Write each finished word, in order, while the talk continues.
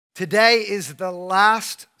Today is the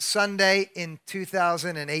last Sunday in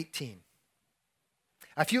 2018.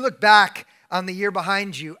 If you look back on the year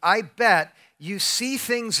behind you, I bet you see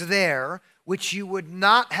things there which you would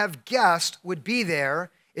not have guessed would be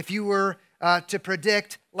there if you were to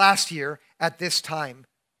predict last year at this time.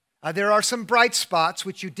 There are some bright spots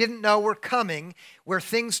which you didn't know were coming, where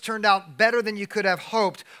things turned out better than you could have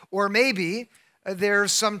hoped, or maybe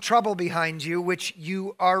there's some trouble behind you which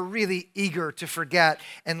you are really eager to forget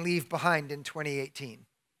and leave behind in 2018.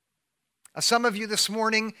 Some of you this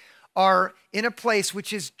morning are in a place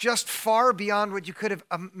which is just far beyond what you could have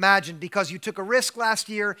imagined because you took a risk last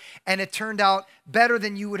year and it turned out better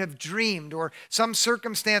than you would have dreamed, or some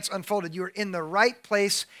circumstance unfolded. You were in the right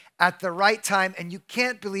place at the right time, and you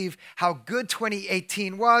can't believe how good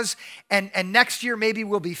 2018 was, and next year maybe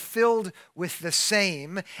will be filled with the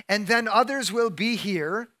same, and then others will be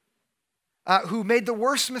here who made the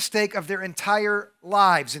worst mistake of their entire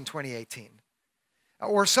lives in 2018.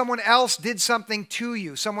 Or someone else did something to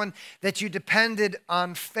you, someone that you depended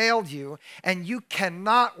on failed you, and you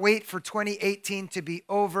cannot wait for 2018 to be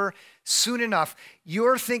over soon enough.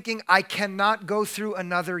 You're thinking, I cannot go through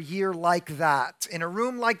another year like that. In a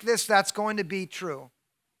room like this, that's going to be true.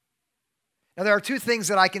 Now, there are two things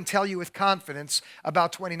that I can tell you with confidence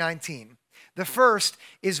about 2019. The first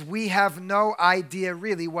is we have no idea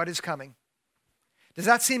really what is coming. Does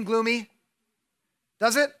that seem gloomy?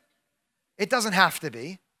 Does it? It doesn't have to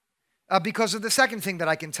be, because of the second thing that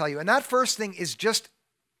I can tell you. And that first thing is just,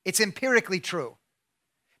 it's empirically true.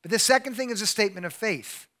 But the second thing is a statement of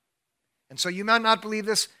faith. And so you might not believe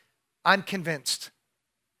this. I'm convinced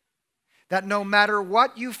that no matter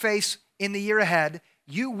what you face in the year ahead,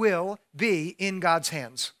 you will be in God's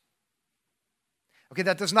hands. Okay,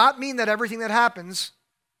 that does not mean that everything that happens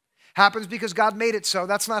because God made it so.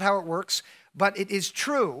 That's not how it works. But it is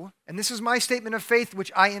true, and this is my statement of faith,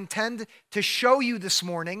 which I intend to show you this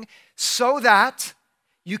morning so that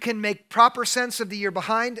you can make proper sense of the year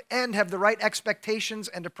behind and have the right expectations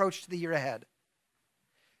and approach to the year ahead.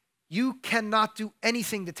 You cannot do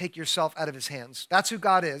anything to take yourself out of his hands. That's who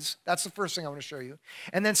God is. That's the first thing I want to show you.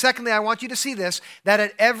 And then secondly, I want you to see this, that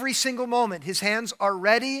at every single moment, his hands are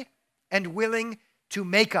ready and willing to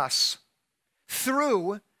make us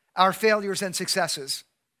through our failures and successes.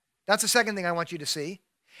 That's the second thing I want you to see.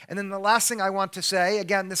 And then the last thing I want to say,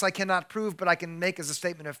 again, this I cannot prove, but I can make as a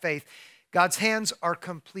statement of faith. God's hands are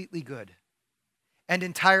completely good and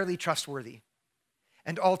entirely trustworthy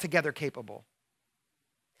and altogether capable.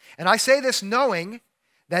 And I say this knowing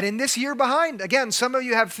that in this year behind, again, some of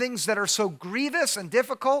you have things that are so grievous and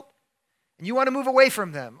difficult and you want to move away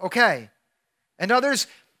from them. Okay. And others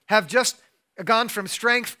have just gone from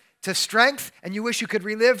strength to strength and you wish you could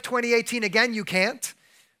relive 2018 again. You can't.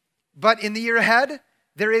 But in the year ahead,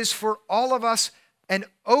 there is for all of us an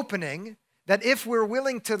opening that if we're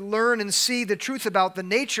willing to learn and see the truth about the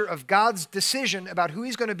nature of God's decision about who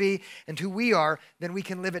he's going to be and who we are, then we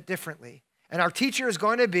can live it differently. And our teacher is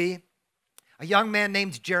going to be a young man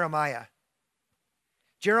named Jeremiah.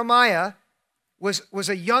 Jeremiah was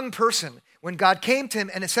a young person when God came to him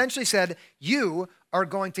and essentially said, you are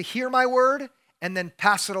going to hear my word and then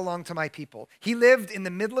pass it along to my people. He lived in the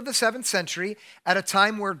middle of the 7th century at a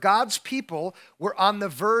time where God's people were on the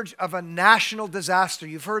verge of a national disaster.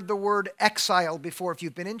 You've heard the word exile before if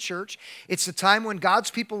you've been in church. It's the time when God's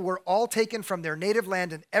people were all taken from their native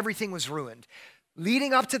land and everything was ruined.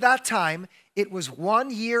 Leading up to that time, it was one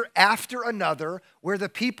year after another where the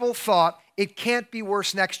people thought it can't be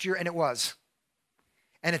worse next year, and it was.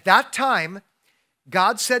 And at that time,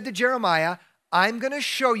 God said to Jeremiah, I'm going to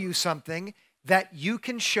show you something that you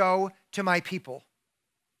can show to my people.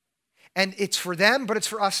 And it's for them, but it's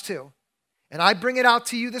for us too. And I bring it out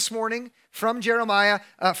to you this morning from Jeremiah,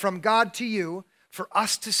 from God to you, for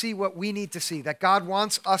us to see what we need to see, that God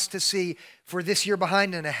wants us to see for this year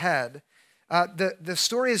behind and ahead. The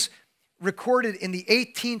story is recorded in the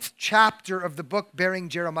 18th chapter of the book bearing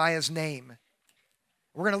Jeremiah's name.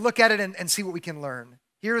 We're going to look at it and see what we can learn.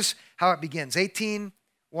 Here's how it begins,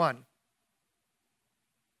 18:1.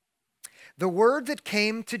 The word that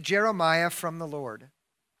came to Jeremiah from the Lord.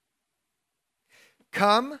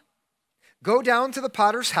 Come, go down to the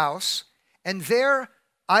potter's house, and there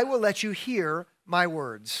I will let you hear my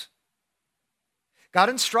words. God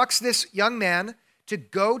instructs this young man to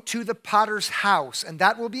go to the potter's house, and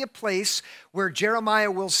that will be a place where Jeremiah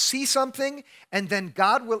will see something, and then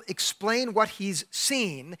God will explain what he's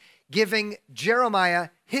seen, giving Jeremiah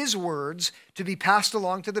his words to be passed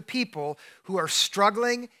along to the people who are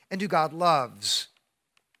struggling and who God loves.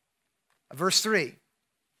 Verse 3.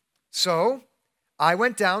 So I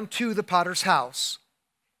went down to the potter's house,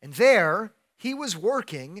 and there he was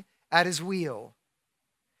working at his wheel.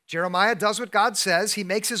 Jeremiah does what God says. He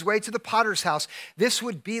makes his way to the potter's house. This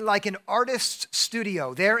would be like an artist's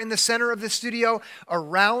studio. There in the center of the studio, a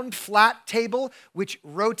round flat table which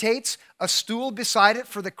rotates, a stool beside it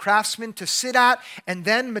for the craftsman to sit at, and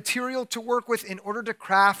then material to work with in order to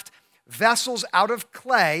craft vessels out of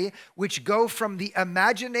clay, which go from the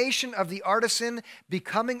imagination of the artisan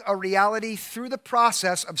becoming a reality through the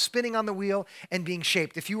process of spinning on the wheel and being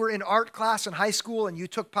shaped. If you were in art class in high school and you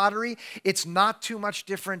took pottery, it's not too much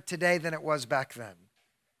different today than it was back then.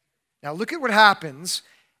 Now look at what happens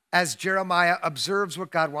as Jeremiah observes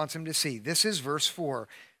what God wants him to see. This is verse 4.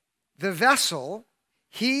 The vessel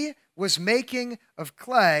he was making of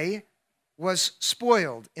clay was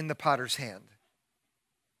spoiled in the potter's hand.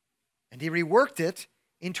 And he reworked it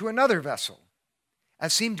into another vessel,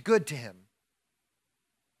 as seemed good to him.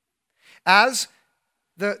 As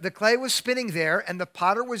the clay was spinning there and the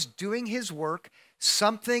potter was doing his work,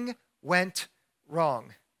 something went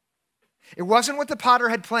wrong. It wasn't what the potter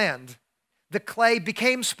had planned. The clay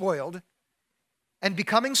became spoiled, and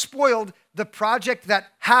becoming spoiled, the project that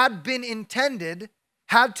had been intended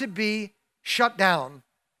had to be shut down.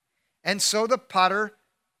 And so the potter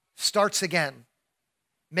starts again,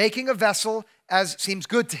 making a vessel as seems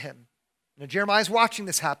good to him. Now, Jeremiah's watching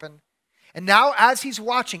this happen. And now as he's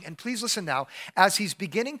watching, and please listen now, as he's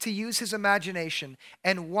beginning to use his imagination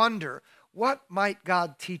and wonder, what might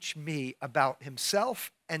God teach me about himself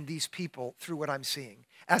and these people through what I'm seeing?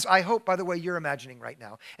 As I hope, by the way, you're imagining right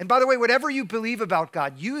now. And by the way, whatever you believe about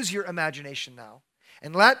God, use your imagination now.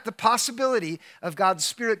 And let the possibility of God's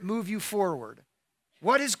Spirit move you forward.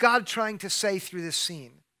 What is God trying to say through this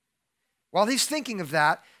scene? While he's thinking of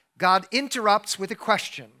that, God interrupts with a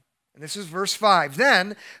question. And this is verse 5.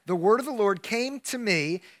 Then the word of the Lord came to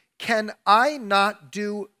me, can I not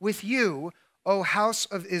do with you, O house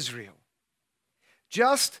of Israel,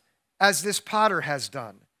 just as this potter has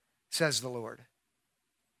done, says the Lord.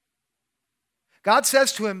 God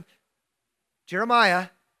says to him, Jeremiah,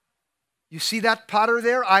 you see that potter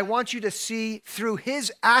there? I want you to see through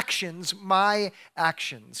his actions my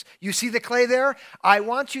actions. You see the clay there? I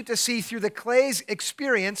want you to see through the clay's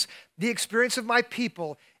experience, the experience of my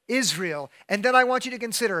people, Israel. And then I want you to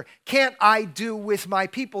consider, can't I do with my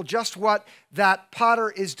people just what that potter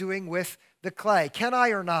is doing with the clay? Can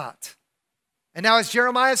I or not? And now as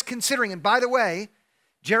Jeremiah is considering, and by the way,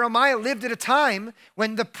 Jeremiah lived at a time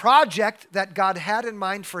when the project that God had in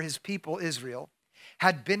mind for his people, Israel,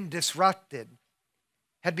 had been disrupted,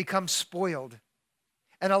 had become spoiled.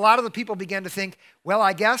 And a lot of the people began to think, well,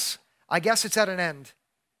 I guess it's at an end.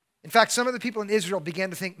 In fact, some of the people in Israel began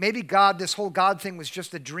to think, maybe God, this whole God thing was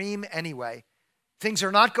just a dream anyway. Things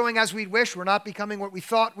are not going as we'd wish. We're not becoming what we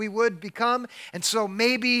thought we would become. And so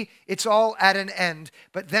maybe it's all at an end.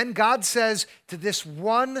 But then God says to this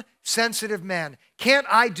one sensitive man, can't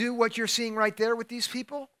I do what you're seeing right there with these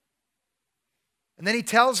people? And then he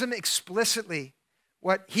tells him explicitly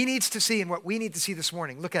what he needs to see and what we need to see this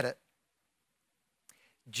morning. Look at it.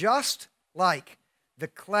 Just like the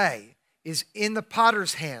clay is in the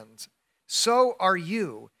potter's hands, so are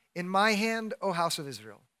you in my hand, O house of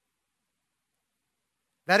Israel.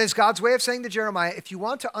 That is God's way of saying to Jeremiah, if you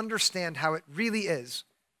want to understand how it really is,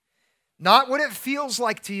 not what it feels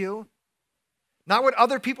like to you, not what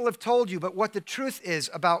other people have told you, but what the truth is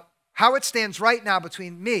about how it stands right now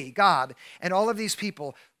between me, God, and all of these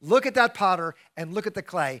people, look at that potter and look at the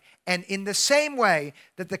clay. And in the same way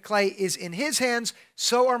that the clay is in his hands,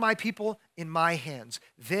 so are my people in my hands.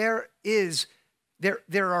 There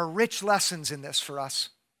are rich lessons in this for us.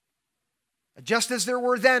 Just as there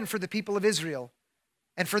were then for the people of Israel.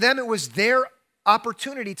 And for them, it was their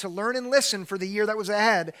opportunity to learn and listen for the year that was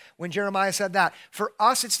ahead when Jeremiah said that. For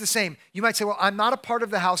us, it's the same. You might say, well, I'm not a part of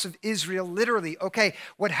the house of Israel, literally. Okay,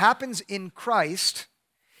 what happens in Christ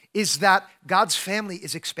is that God's family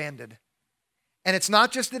is expanded. And it's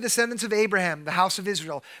not just the descendants of Abraham, the house of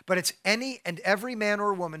Israel, but it's any and every man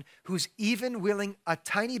or woman who's even willing a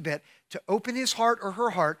tiny bit to open his heart or her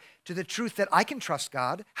heart to the truth that I can trust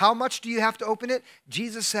God. How much do you have to open it?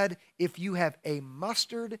 Jesus said, if you have a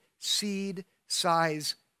mustard seed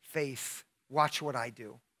size faith, watch what I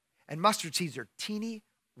do. And mustard seeds are teeny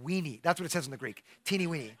weeny. That's what it says in the Greek, teeny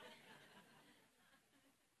weeny.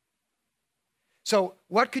 So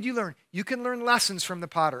what could you learn? You can learn lessons from the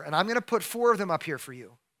potter, and I'm going to put 4 of them up here for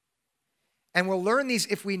you. And we'll learn these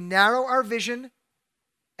if we narrow our vision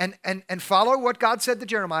and follow what God said to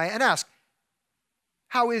Jeremiah and ask,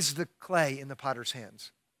 how is the clay in the potter's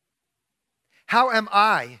hands? How am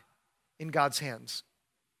I in God's hands?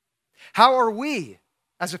 How are we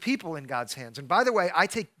as a people in God's hands? And by the way, I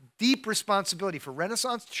take deep responsibility for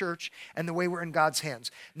Renaissance Church and the way we're in God's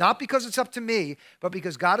hands. Not because it's up to me, but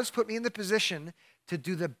because God has put me in the position to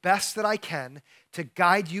do the best that I can to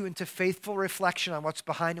guide you into faithful reflection on what's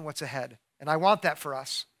behind and what's ahead. And I want that for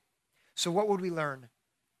us. So what would we learn?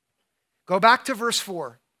 Go back to verse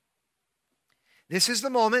 4. This is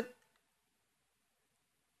the moment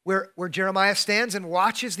where Jeremiah stands and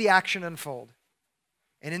watches the action unfold.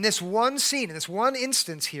 And in this one scene, in this one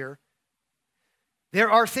instance here, there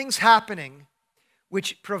are things happening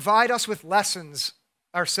which provide us with lessons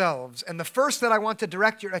ourselves. And the first that I want to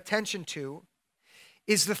direct your attention to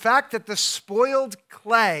is the fact that the spoiled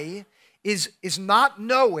clay is not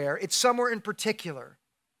nowhere, it's somewhere in particular.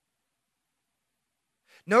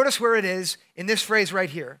 Notice where it is in this phrase right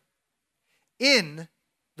here. In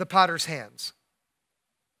the potter's hands.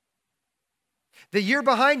 The year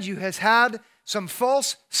behind you has had some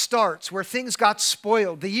false starts where things got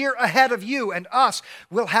spoiled. The year ahead of you and us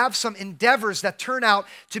will have some endeavors that turn out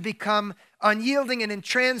to become unyielding and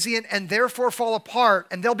intransient and therefore fall apart,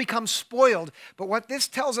 and they'll become spoiled. But what this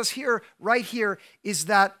tells us here, right here, is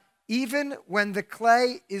that even when the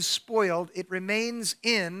clay is spoiled, it remains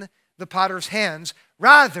in the potter's hands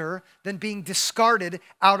rather than being discarded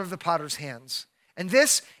out of the potter's hands. And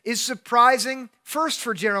this is surprising first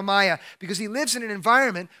for Jeremiah because he lives in an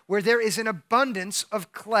environment where there is an abundance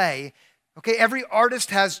of clay. Okay, every artist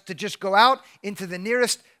has to just go out into the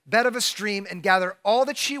nearest bed of a stream and gather all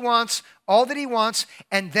that she wants, all that he wants,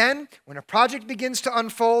 and then when a project begins to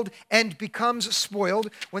unfold and becomes spoiled,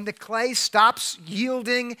 when the clay stops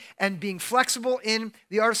yielding and being flexible in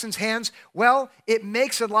the artisan's hands, well, it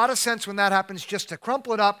makes a lot of sense when that happens just to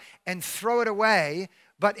crumple it up and throw it away.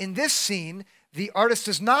 But in this scene, the artist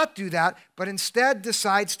does not do that, but instead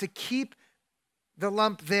decides to keep the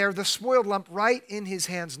lump there, the spoiled lump, right in his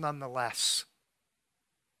hands nonetheless.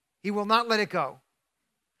 He will not let it go.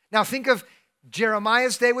 Now think of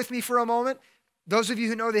Jeremiah's day with me for a moment. Those of you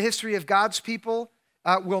who know the history of God's people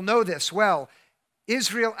will know this well.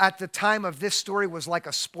 Israel at the time of this story was like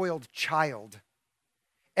a spoiled child.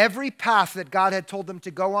 Every path that God had told them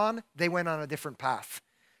to go on, they went on a different path.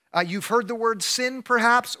 You've heard the word sin,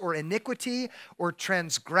 perhaps, or iniquity, or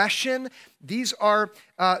transgression. These are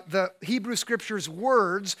the Hebrew Scriptures'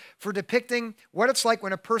 words for depicting what it's like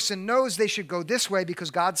when a person knows they should go this way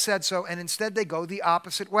because God said so, and instead they go the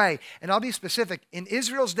opposite way. And I'll be specific. In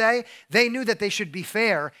Israel's day, they knew that they should be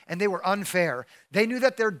fair, and they were unfair. They knew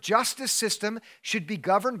that their justice system should be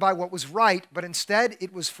governed by what was right, but instead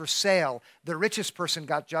it was for sale. The richest person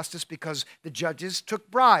got justice because the judges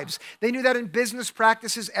took bribes. They knew that in business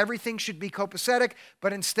practices, everything should be copacetic,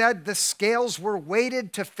 but instead the scales were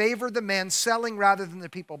weighted to favor the man selling rather than the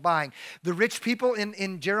people buying. The rich people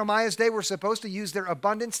in Jeremiah's day were supposed to use their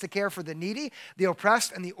abundance to care for the needy, the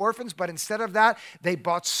oppressed, and the orphans, but instead of that, they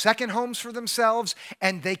bought second homes for themselves,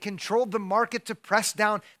 and they controlled the market to press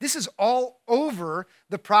down. This is all over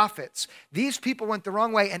the prophets. These people went the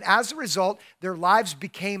wrong way, and as a result, their lives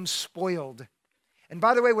became spoiled. And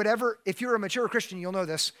by the way, if you're a mature Christian, you'll know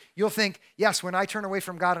this. You'll think, yes, when I turn away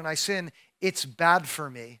from God and I sin, it's bad for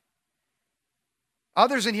me.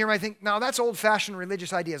 Others in here might think, no, that's old-fashioned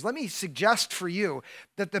religious ideas. Let me suggest for you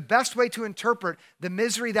that the best way to interpret the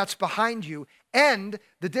misery that's behind you and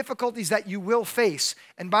the difficulties that you will face,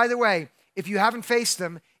 and by the way, if you haven't faced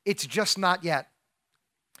them, it's just not yet.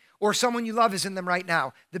 Or someone you love is in them right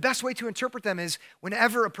now. The best way to interpret them is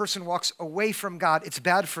whenever a person walks away from God, it's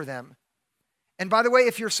bad for them. And by the way,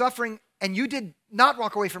 if you're suffering and you did not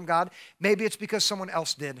walk away from God, maybe it's because someone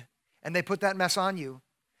else did, and they put that mess on you.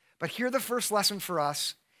 But here the first lesson for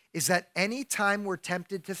us is that any time we're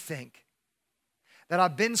tempted to think that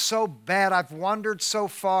I've been so bad, I've wandered so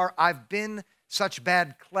far, I've been such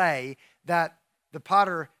bad clay that the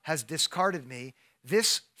potter has discarded me,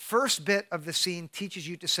 this first bit of the scene teaches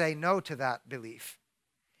you to say no to that belief.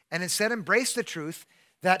 And instead embrace the truth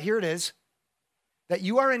that, here it is, that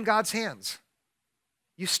you are in God's hands.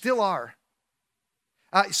 You still are.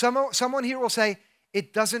 Someone here will say,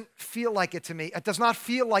 it doesn't feel like it to me. It does not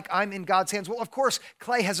feel like I'm in God's hands. Well, of course,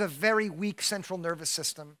 clay has a very weak central nervous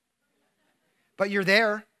system. But you're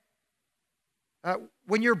there.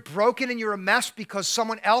 When you're broken and you're a mess because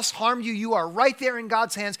someone else harmed you, you are right there in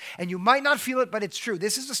God's hands, and you might not feel it, but it's true.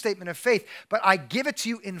 This is a statement of faith, but I give it to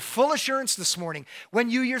you in full assurance this morning. When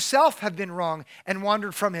you yourself have been wrong and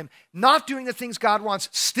wandered from him, not doing the things God wants,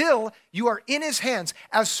 still you are in his hands,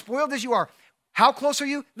 as spoiled as you are. How close are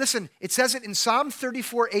you? Listen, it says it in Psalm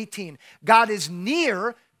 34:18. God is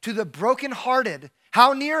near to the brokenhearted.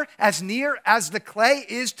 How near? As near as the clay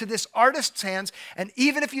is to this artist's hands. And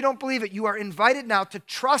even if you don't believe it, you are invited now to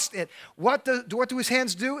trust it. What do his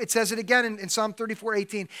hands do? It says it again in Psalm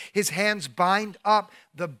 34:18. His hands bind up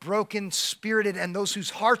the broken-spirited and those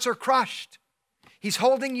whose hearts are crushed. He's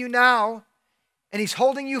holding you now, and he's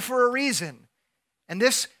holding you for a reason. And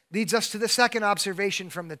this leads us to the second observation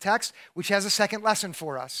from the text, which has a second lesson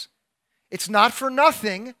for us. It's not for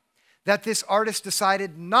nothing that this artist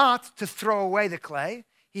decided not to throw away the clay.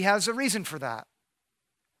 He has a reason for that.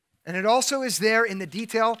 And it also is there in the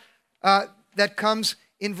detail that comes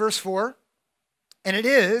in verse 4. And it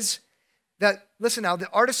is that, listen now, the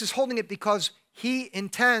artist is holding it because he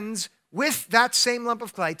intends with that same lump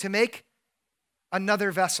of clay to make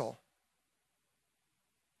another vessel.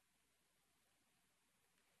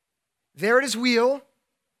 There at his wheel,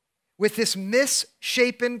 with this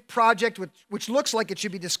misshapen project, which looks like it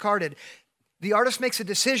should be discarded, the artist makes a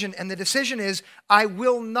decision, and the decision is, I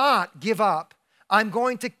will not give up. I'm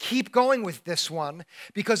going to keep going with this one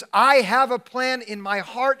because I have a plan in my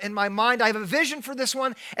heart and my mind. I have a vision for this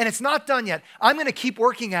one, and it's not done yet. I'm going to keep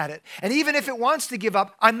working at it. And even if it wants to give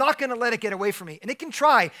up, I'm not going to let it get away from me. And it can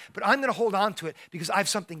try, but I'm going to hold on to it because I have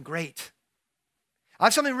something great. I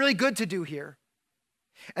have something really good to do here.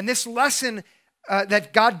 And this lesson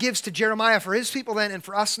that God gives to Jeremiah for his people then and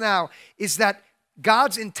for us now is that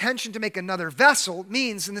God's intention to make another vessel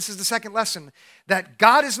means, and this is the second lesson, that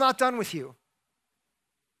God is not done with you.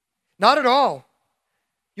 Not at all.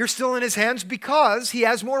 You're still in his hands because he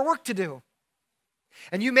has more work to do.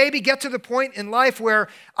 And you maybe get to the point in life where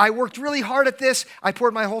I worked really hard at this, I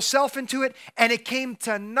poured my whole self into it, and it came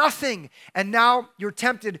to nothing. And now you're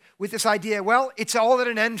tempted with this idea, well, it's all at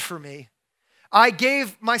an end for me. I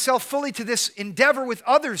gave myself fully to this endeavor with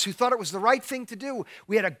others who thought it was the right thing to do.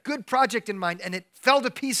 We had a good project in mind and it fell to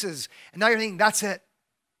pieces. And now you're thinking, that's it.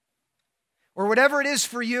 Or whatever it is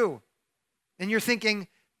for you. And you're thinking,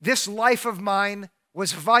 this life of mine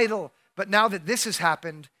was vital, but now that this has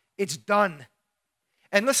happened, it's done.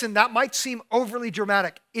 And listen, that might seem overly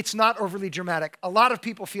dramatic. It's not overly dramatic. A lot of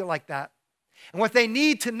people feel like that. And what they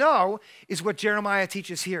need to know is what Jeremiah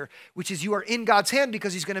teaches here, which is you are in God's hand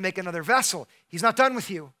because he's going to make another vessel. He's not done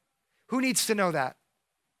with you. Who needs to know that?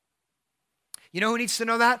 You know who needs to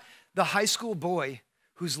know that? The high school boy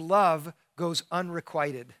whose love goes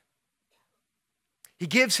unrequited. He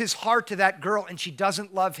gives his heart to that girl and she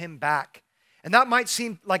doesn't love him back. And that might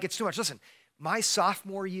seem like it's too much. Listen, my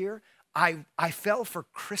sophomore year, I fell for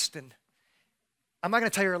Kristen. I'm not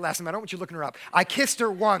going to tell you her last name. I don't want you looking her up. I kissed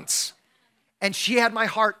her once. And she had my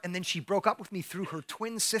heart, and then she broke up with me through her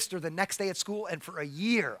twin sister the next day at school, and for a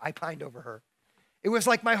year, I pined over her. It was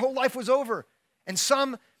like my whole life was over. And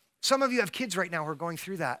some of you have kids right now who are going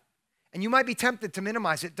through that. And you might be tempted to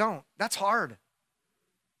minimize it. Don't. That's hard.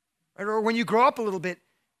 Right? Or when you grow up a little bit,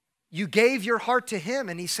 you gave your heart to him,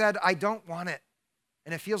 and he said, I don't want it.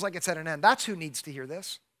 And it feels like it's at an end. That's who needs to hear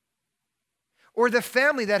this. Or the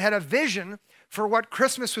family that had a vision for what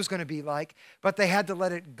Christmas was going to be like, but they had to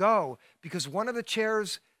let it go because one of the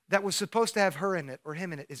chairs that was supposed to have her in it or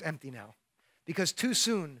him in it is empty now because too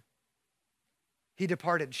soon he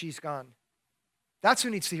departed, she's gone. That's who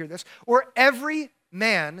needs to hear this. Or every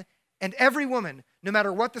man and every woman, no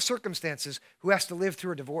matter what the circumstances, who has to live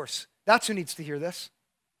through a divorce. That's who needs to hear this.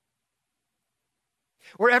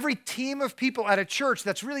 Or every team of people at a church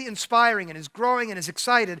that's really inspiring and is growing and is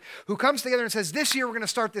excited, who comes together and says, this year we're going to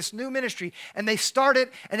start this new ministry, and they start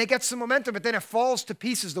it and it gets some momentum, but then it falls to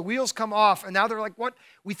pieces. The wheels come off, and now they're like, what?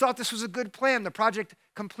 We thought this was a good plan. The project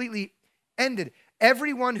completely ended.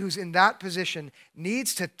 Everyone who's in that position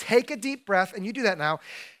needs to take a deep breath, and you do that now,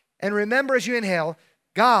 and remember as you inhale,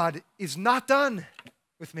 God is not done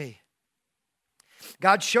with me.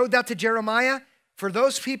 God showed that to Jeremiah for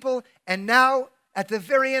those people, and now at the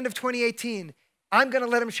very end of 2018, I'm going to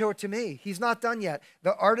let him show it to me. He's not done yet.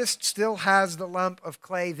 The artist still has the lump of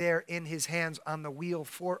clay there in his hands on the wheel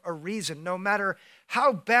for a reason, no matter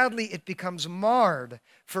how badly it becomes marred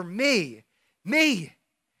for me.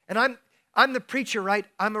 And I'm the preacher, right?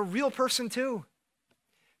 I'm a real person too.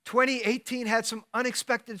 2018 had some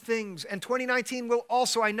unexpected things, and 2019 will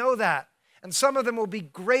also, I know that. And some of them will be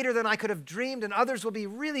greater than I could have dreamed, and others will be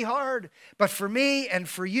really hard. But for me and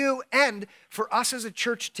for you and for us as a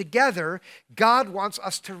church together, God wants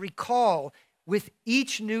us to recall with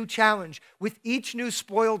each new challenge, with each new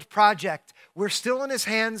spoiled project, we're still in his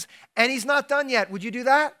hands, and he's not done yet. Would you do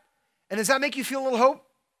that? And does that make you feel a little hope?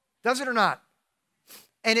 Does it or not?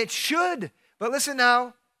 And it should. But listen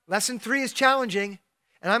now, lesson 3 is challenging,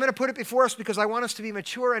 and I'm going to put it before us because I want us to be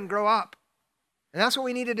mature and grow up. And that's what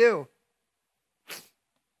we need to do.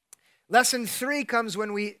 Lesson 3 comes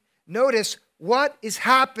when we notice what is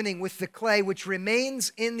happening with the clay which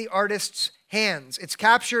remains in the artist's hands. It's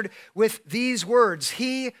captured with these words: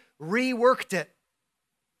 he reworked it.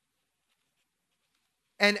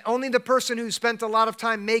 And only the person who spent a lot of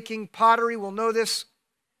time making pottery will know this,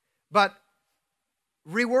 but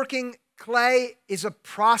reworking clay is a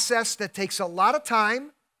process that takes a lot of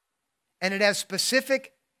time, and it has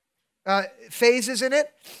specific phases in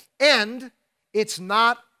it, and it's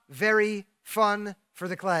not very fun for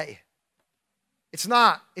the clay. It's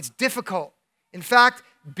not. It's difficult. In fact,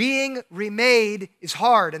 being remade is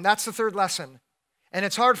hard, and that's the third lesson. And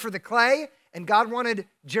it's hard for the clay, and God wanted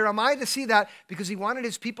Jeremiah to see that because he wanted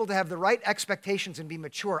his people to have the right expectations and be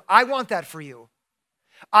mature. I want that for you.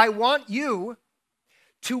 I want you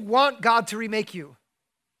to want God to remake you.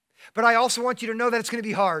 But I also want you to know that it's going to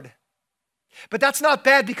be hard. But that's not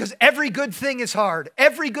bad because every good thing is hard.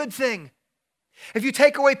 Every good thing. If you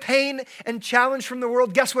take away pain and challenge from the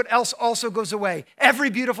world, guess what else also goes away? Every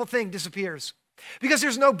beautiful thing disappears. Because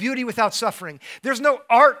there's no beauty without suffering. There's no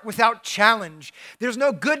art without challenge. There's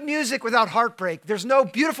no good music without heartbreak. There's no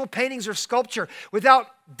beautiful paintings or sculpture without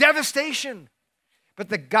devastation. But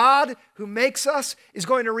the God who makes us is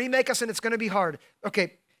going to remake us, and it's going to be hard.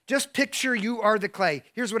 Okay, just picture you are the clay.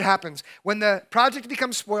 Here's what happens. When the project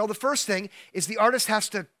becomes spoiled, the first thing is the artist has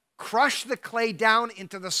to crush the clay down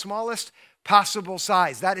into the smallest possible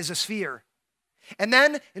size. That is a sphere. And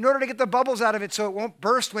then, in order to get the bubbles out of it so it won't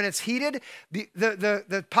burst when it's heated,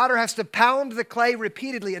 the potter has to pound the clay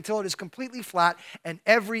repeatedly until it is completely flat and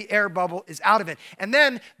every air bubble is out of it. And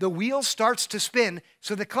then the wheel starts to spin,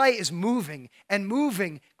 so the clay is moving and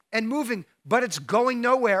moving and moving, but it's going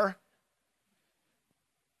nowhere.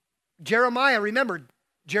 Jeremiah, remember,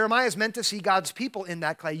 Jeremiah is meant to see God's people in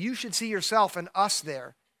that clay. You should see yourself and us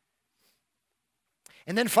there.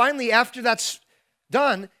 And then finally, after that's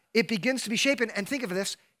done, it begins to be shapen. And think of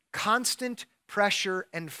this: constant pressure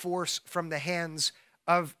and force from the hands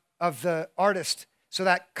of the artist, so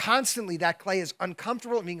that constantly that clay is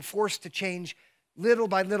uncomfortable and being forced to change little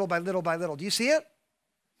by little by little by little. Do you see it?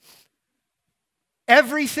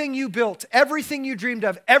 Everything you built, everything you dreamed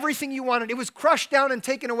of, everything you wanted, it was crushed down and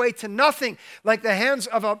taken away to nothing, like the hands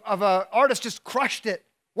of an artist just crushed it.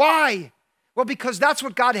 Why? Well, because that's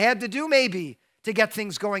what God had to do maybe to get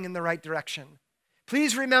things going in the right direction.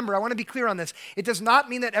 Please remember, I want to be clear on this. It does not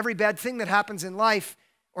mean that every bad thing that happens in life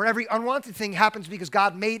or every unwanted thing happens because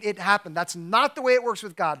God made it happen. That's not the way it works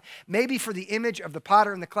with God. Maybe for the image of the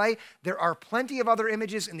potter and the clay, there are plenty of other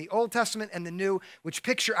images in the Old Testament and the New which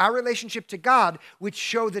picture our relationship to God, which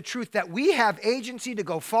show the truth that we have agency to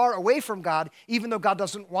go far away from God, even though God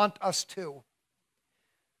doesn't want us to.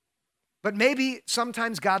 But maybe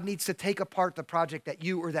sometimes God needs to take apart the project that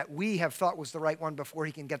you or that we have thought was the right one before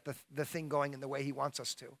he can get the thing going in the way he wants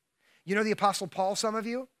us to. You know the Apostle Paul, some of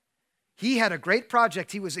you? He had a great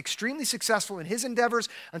project. He was extremely successful in his endeavors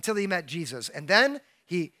until he met Jesus. And then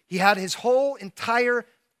he had his whole entire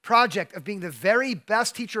project of being the very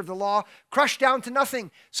best teacher of the law crushed down to nothing,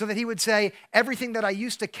 so that he would say, everything that I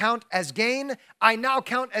used to count as gain, I now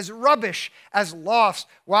count as rubbish, as loss.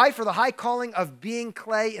 Why? For the high calling of being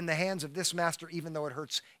clay in the hands of this master, even though it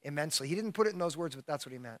hurts immensely. He didn't put it in those words, but that's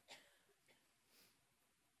what he meant.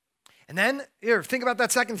 And then, here, think about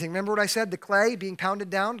that second thing. Remember what I said, the clay being pounded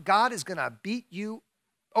down? God is going to beat you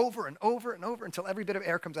over and over and over until every bit of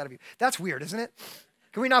air comes out of you. That's weird, isn't it?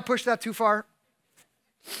 Can we not push that too far?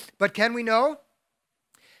 But can we know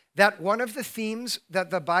that one of the themes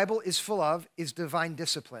that the Bible is full of is divine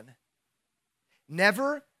discipline?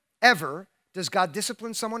 Never, ever does God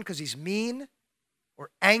discipline someone because he's mean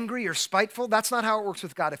or angry or spiteful. That's not how it works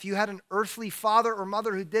with God. If you had an earthly father or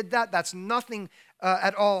mother who did that, that's nothing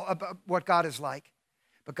at all about what God is like.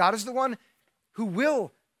 But God is the one who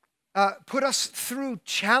will put us through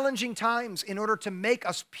challenging times in order to make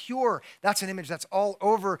us pure. That's an image that's all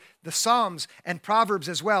over the Psalms and Proverbs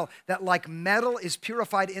as well, that like metal is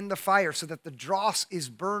purified in the fire so that the dross is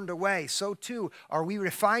burned away, so too are we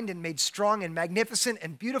refined and made strong and magnificent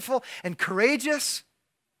and beautiful and courageous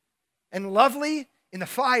and lovely in the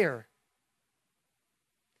fire.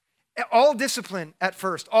 All discipline at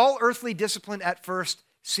first, all earthly discipline at first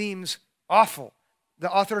seems awful. The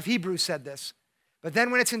author of Hebrews said this. But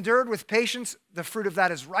then when it's endured with patience, the fruit of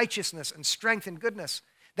that is righteousness and strength and goodness.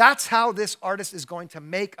 That's how this artist is going to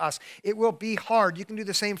make us. It will be hard. You can do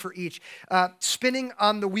the same for each. Spinning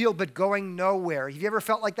on the wheel but going nowhere. Have you ever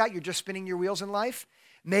felt like that? You're just spinning your wheels in life?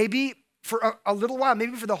 Maybe for a little while,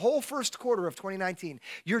 maybe for the whole first quarter of 2019,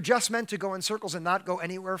 you're just meant to go in circles and not go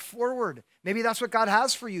anywhere forward. Maybe that's what God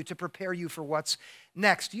has for you to prepare you for what's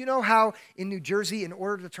next. Do you know how in New Jersey, in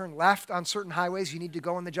order to turn left on certain highways, you need to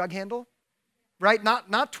go in the jug handle? Right?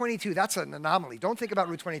 Not 22. That's an anomaly. Don't think about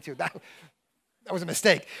Route 22. That was a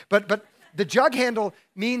mistake. But the jug handle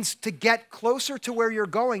means to get closer to where you're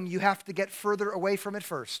going, you have to get further away from it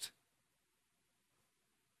first.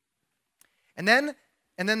 And then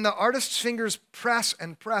the artist's fingers press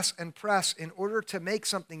and press and press in order to make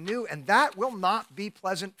something new, and that will not be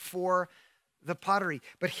pleasant for the pottery.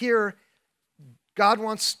 But here, God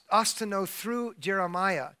wants us to know through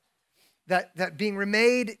Jeremiah that being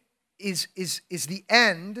remade is the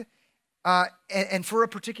end, and for a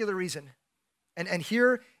particular reason. And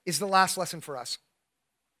here is the last lesson for us.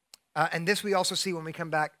 And this we also see when we come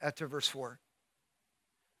back to verse 4.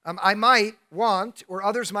 I might want, or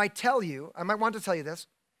others might tell you, I might want to tell you this,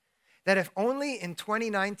 that if only in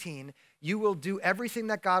 2019 you will do everything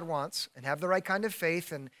that God wants and have the right kind of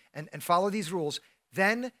faith and follow these rules,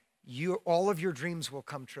 then all of your dreams will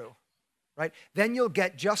come true, right? Then you'll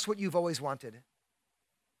get just what you've always wanted.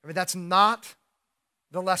 I mean, that's not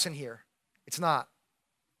the lesson here. It's not.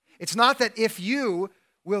 It's not that if you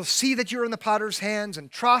will see that you're in the potter's hands and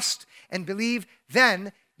trust and believe,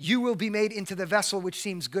 then you will be made into the vessel which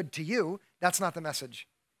seems good to you. That's not the message.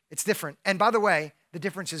 It's different. And by the way, the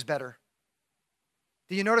difference is better.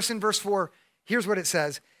 Do you notice in verse 4, here's what it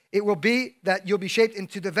says. It will be that you'll be shaped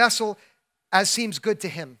into the vessel as seems good to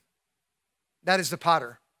him. That is the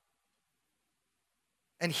potter.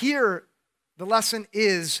 And here, the lesson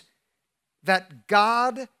is that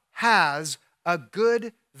God has a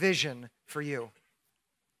good vision for you.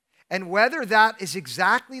 And whether that is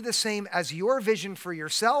exactly the same as your vision for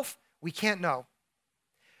yourself, we can't know.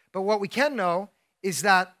 But what we can know is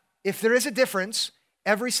that if there is a difference,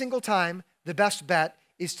 every single time, the best bet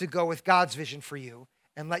is to go with God's vision for you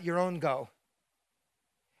and let your own go.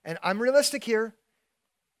 And I'm realistic here.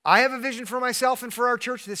 I have a vision for myself and for our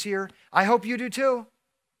church this year. I hope you do too.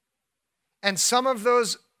 And some of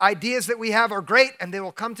those ideas that we have are great and they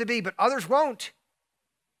will come to be, but others won't.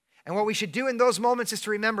 And what we should do in those moments is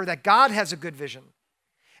to remember that God has a good vision.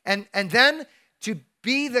 And then to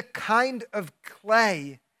be the kind of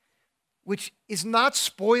clay which is not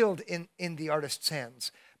spoiled in the artist's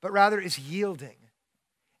hands, but rather is yielding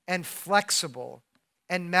and flexible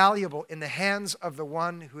and malleable in the hands of the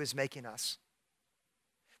one who is making us.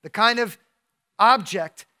 The kind of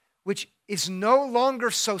object which is no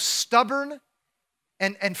longer so stubborn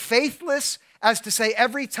and faithless as to say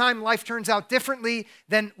every time life turns out differently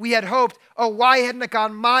than we had hoped, oh, why hadn't it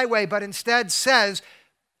gone my way? But instead says,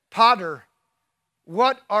 Potter,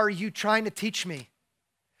 what are you trying to teach me?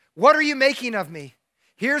 What are you making of me?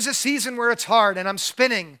 Here's a season where it's hard and I'm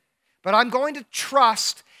spinning, but I'm going to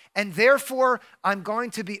trust, and therefore I'm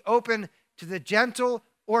going to be open to the gentle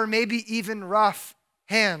or maybe even rough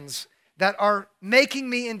hands that are making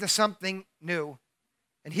me into something new.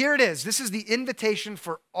 And here it is. This is the invitation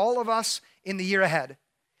for all of us in the year ahead,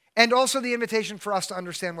 and also the invitation for us to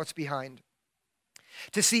understand what's behind.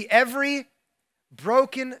 To see every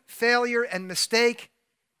broken failure and mistake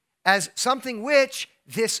as something which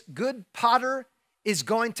this good potter is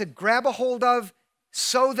going to grab a hold of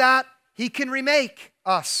so that he can remake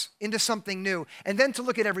us into something new. And then to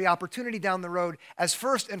look at every opportunity down the road as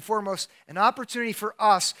first and foremost an opportunity for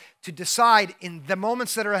us to decide in the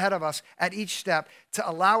moments that are ahead of us at each step to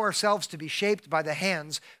allow ourselves to be shaped by the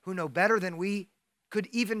hands who know better than we could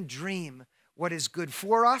even dream what is good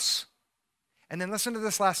for us. And then listen to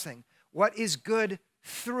this last thing. What is good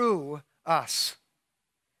through us.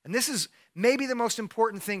 And this is maybe the most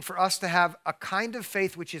important thing for us to have a kind of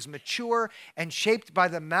faith which is mature and shaped by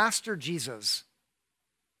the Master Jesus.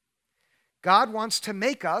 God wants to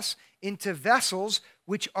make us into vessels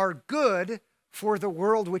which are good for the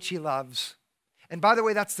world which he loves. And by the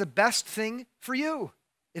way, that's the best thing for you.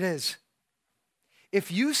 It is.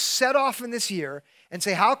 If you set off in this year and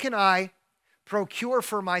say, how can I procure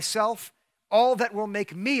for myself all that will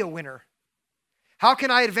make me a winner? How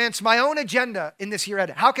can I advance my own agenda in this year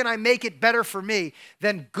ahead? How can I make it better for me?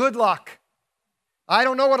 Then good luck. I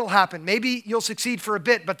don't know what'll happen. Maybe you'll succeed for a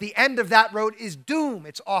bit, but the end of that road is doom.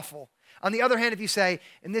 It's awful. On the other hand, if you say,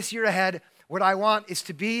 in this year ahead, what I want is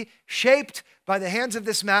to be shaped by the hands of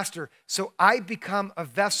this master, so I become a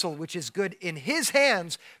vessel which is good in his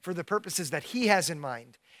hands for the purposes that he has in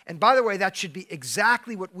mind. And by the way, that should be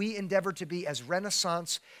exactly what we endeavor to be as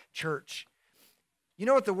Renaissance Church. You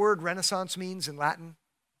know what the word Renaissance means in Latin?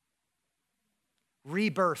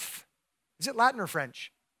 Rebirth. Is it Latin or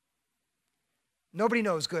French? Nobody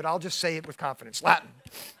knows. Good. I'll just say it with confidence. Latin.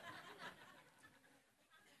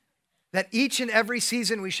 That each and every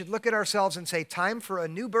season we should look at ourselves and say, time for a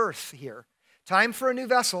new birth here, time for a new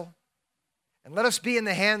vessel, and let us be in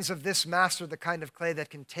the hands of this master, the kind of clay that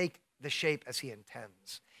can take the shape as he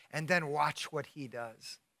intends, and then watch what he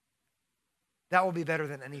does. That will be better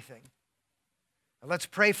than anything. Now let's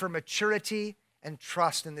pray for maturity and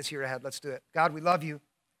trust in this year ahead. Let's do it. God, we love you,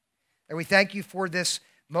 and we thank you for this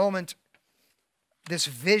moment, this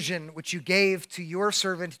vision which you gave to your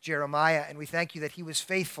servant Jeremiah, and we thank you that he was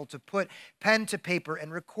faithful to put pen to paper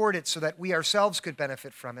and record it so that we ourselves could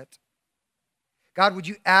benefit from it. God, would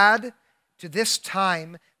you add to this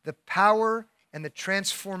time the power and the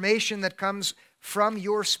transformation that comes from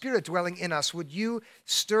your Spirit dwelling in us? Would you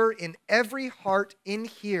stir in every heart in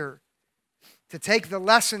here to take the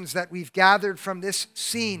lessons that we've gathered from this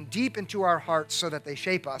scene deep into our hearts so that they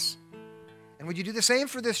shape us? And would you do the same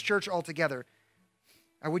for this church altogether?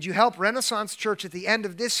 Would you help Renaissance Church at the end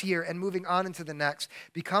of this year and moving on into the next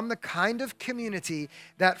become the kind of community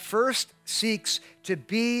that first seeks to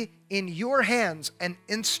be in your hands an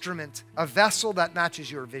instrument, a vessel that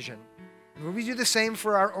matches your vision? And would we do the same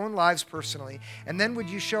for our own lives personally? And then would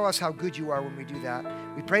you show us how good you are when we do that?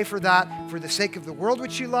 We pray for that for the sake of the world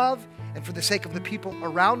which you love, and for the sake of the people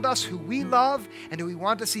around us who we love and who we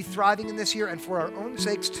want to see thriving in this year, and for our own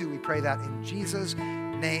sakes too. We pray that in Jesus'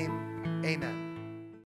 name, amen.